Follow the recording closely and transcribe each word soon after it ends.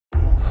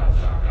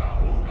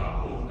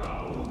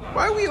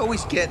Why are we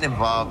always getting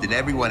involved in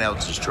everyone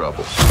else's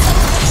trouble?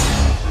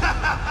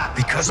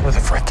 Because we're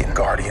the frickin'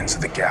 Guardians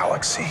of the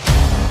Galaxy.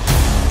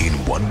 In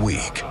 1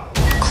 week,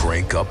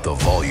 crank up the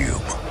volume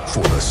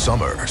for the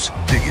summer's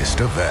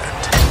biggest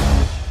event.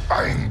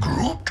 I'm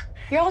Groot.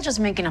 You're all just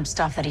making up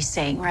stuff that he's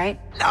saying, right?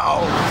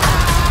 No!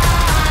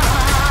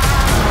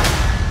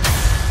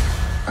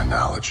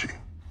 Analogy.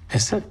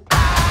 Is it?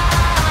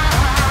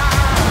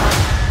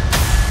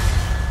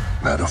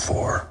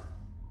 Metaphor.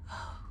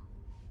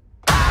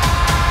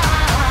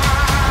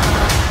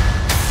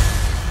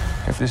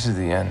 If this is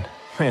the end,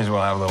 may as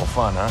well have a little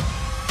fun, huh?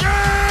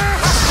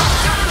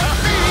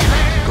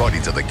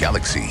 Guardians of the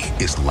Galaxy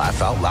is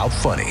laugh out loud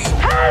funny.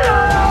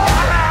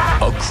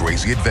 A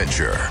crazy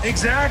adventure.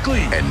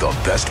 Exactly. And the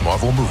best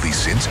Marvel movie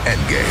since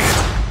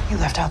Endgame. You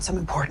left out some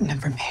important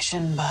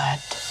information, but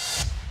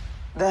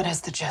that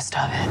is the gist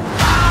of it.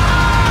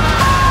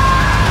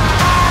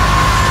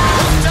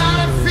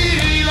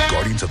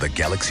 Guardians of the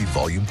Galaxy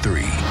Volume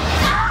 3.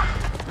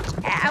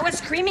 I was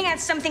screaming at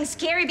something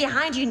scary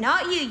behind you,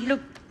 not you. You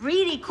look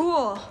really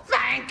cool.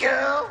 Thank you!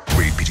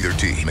 Rated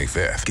PG-13, May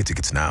 5th. Get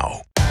tickets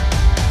now.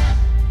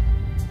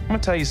 I'm gonna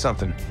tell you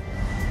something.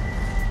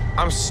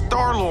 I'm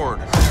Star-Lord.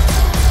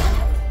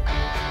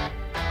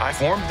 I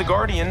formed the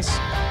Guardians.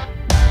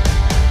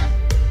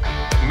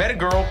 Met a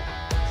girl,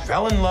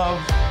 fell in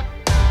love.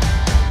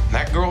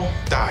 That girl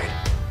died,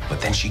 but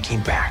then she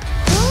came back.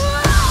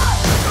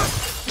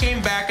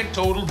 Came back a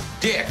total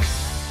dick.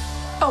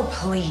 Oh,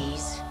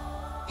 please.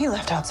 You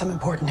left out some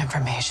important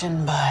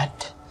information,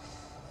 but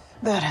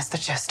that is the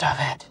gist of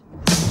it.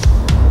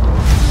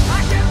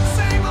 I get the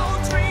same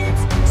old dreams,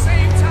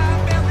 same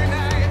time every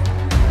night.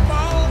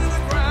 Fall to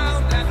the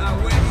ground and I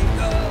wake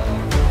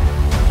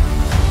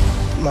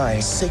up.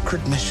 My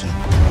sacred mission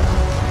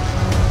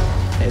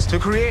Is to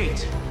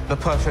create the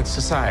perfect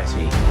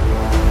society.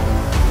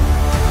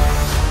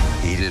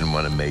 He didn't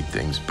want to make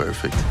things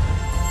perfect.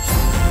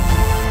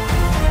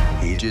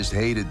 He just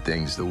hated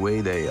things the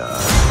way they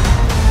are.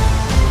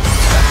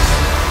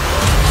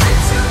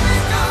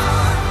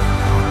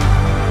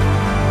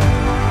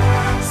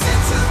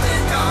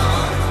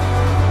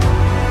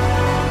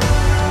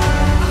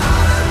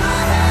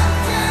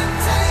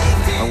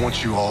 I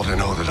want you all to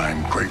know that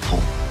I'm grateful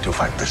to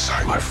fight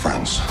beside my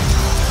friends.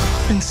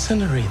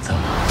 Incinerate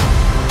them.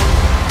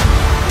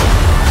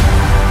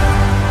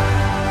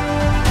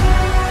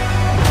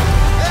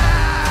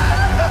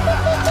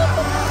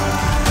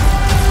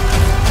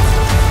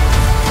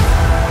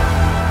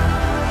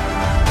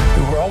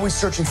 We were always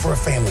searching for a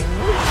family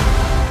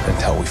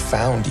until we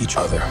found each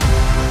other.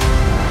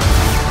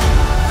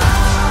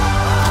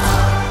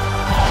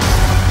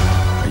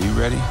 Are you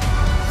ready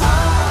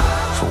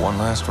for one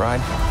last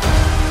ride?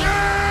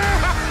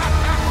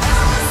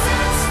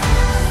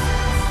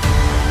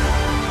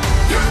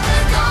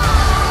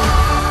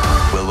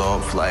 We'll all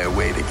fly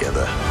away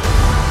together.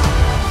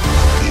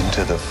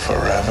 Into the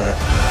forever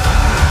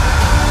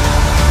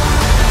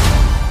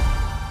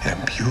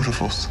and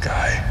beautiful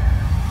sky.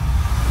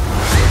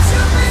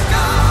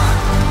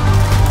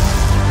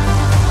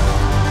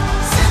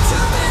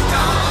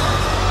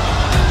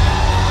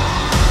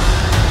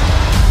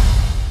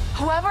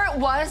 Whoever it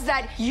was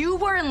that you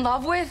were in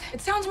love with,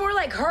 it sounds more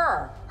like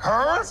her.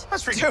 Her?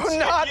 That's ridiculous. Do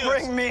not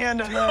bring me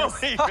into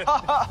this.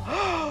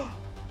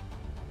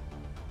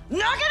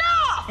 Knock it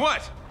off!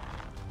 What?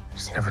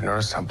 Just never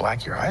noticed how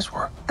black your eyes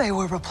were. They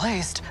were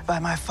replaced by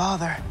my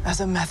father as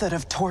a method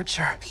of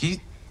torture.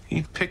 He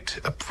picked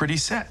a pretty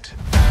set.